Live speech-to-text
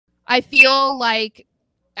I feel like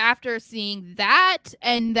after seeing that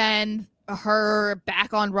and then her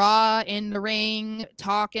back on Raw in the ring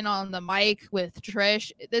talking on the mic with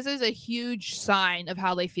Trish, this is a huge sign of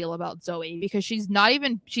how they feel about Zoey, because she's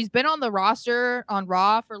been on the roster on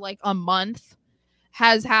Raw for like a month,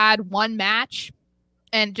 has had one match,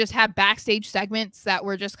 and just have backstage segments that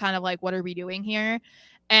were just kind of like, what are we doing here?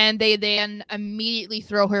 And they then immediately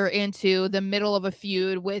throw her into the middle of a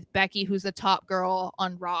feud with Becky, who's the top girl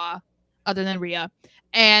on Raw, other than Rhea,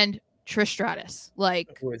 and Trish Stratus.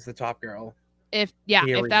 Like, who is the top girl? If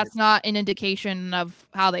that's not an indication of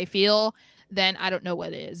how they feel, then I don't know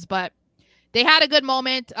what is. But they had a good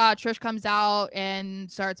moment. Trish comes out and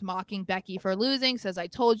starts mocking Becky for losing, says, I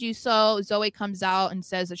told you so. Zoey comes out and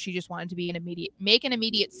says that she just wanted to make an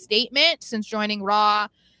immediate statement since joining Raw.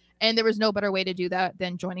 And there was no better way to do that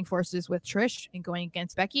than joining forces with Trish and going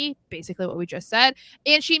against Becky, basically what we just said.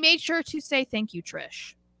 And she made sure to say, thank you,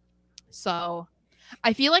 Trish. So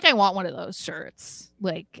I feel like I want one of those shirts.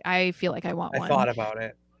 Like, I feel like I want one. I thought about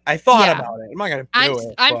it. I'm not going to do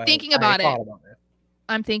it. I'm thinking about it.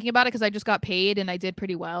 I'm thinking about it because I just got paid and I did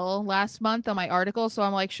pretty well last month on my article. So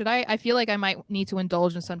I'm like, I feel like I might need to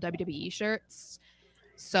indulge in some WWE shirts.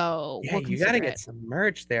 So yeah, you got to get some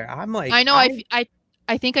merch there. I'm like, I know.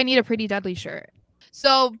 I think I need a Pretty Deadly shirt.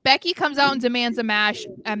 So Becky comes out and demands a match.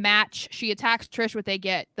 She attacks Trish, but they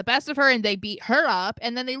get the best of her and they beat her up.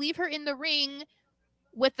 And then they leave her in the ring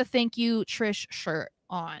with the thank you Trish shirt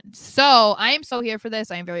on. So I am so here for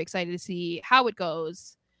this. I am very excited to see how it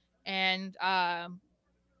goes. And I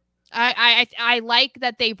like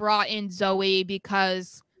that they brought in Zoey,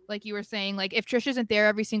 because like you were saying, like if Trish isn't there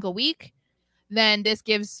every single week, then this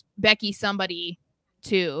gives Becky somebody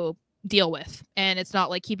to deal with. And it's not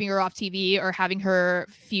like keeping her off TV or having her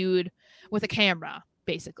feud with a camera,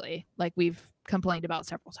 basically, like we've complained about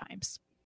several times.